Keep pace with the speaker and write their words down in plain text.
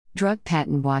Drug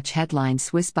Patent Watch headline: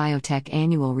 Swiss Biotech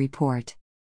Annual Report.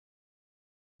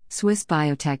 Swiss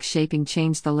Biotech Shaping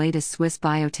Change. The latest Swiss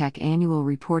Biotech Annual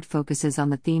Report focuses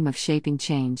on the theme of shaping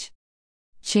change.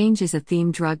 Change is a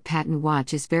theme Drug Patent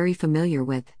Watch is very familiar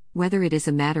with, whether it is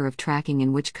a matter of tracking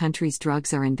in which countries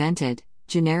drugs are invented,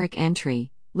 generic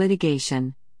entry,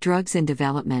 litigation, drugs in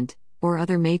development, or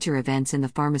other major events in the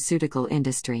pharmaceutical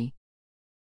industry.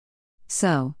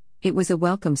 So, it was a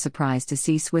welcome surprise to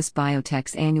see Swiss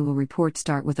Biotech's annual report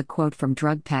start with a quote from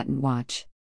Drug Patent Watch.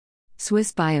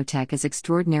 Swiss Biotech is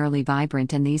extraordinarily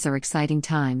vibrant, and these are exciting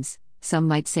times, some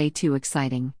might say too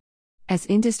exciting. As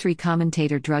industry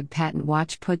commentator Drug Patent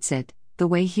Watch puts it, the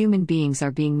way human beings are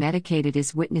being medicated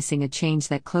is witnessing a change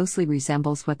that closely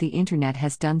resembles what the internet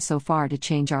has done so far to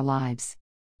change our lives.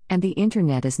 And the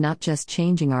internet is not just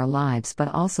changing our lives but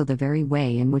also the very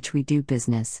way in which we do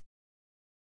business.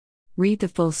 Read the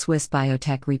full Swiss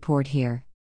Biotech report here.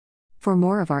 For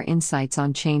more of our insights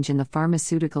on change in the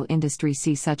pharmaceutical industry,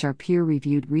 see such our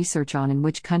peer-reviewed research on in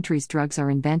which countries drugs are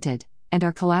invented, and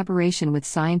our collaboration with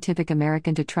Scientific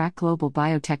American to track global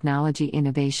biotechnology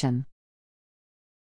innovation.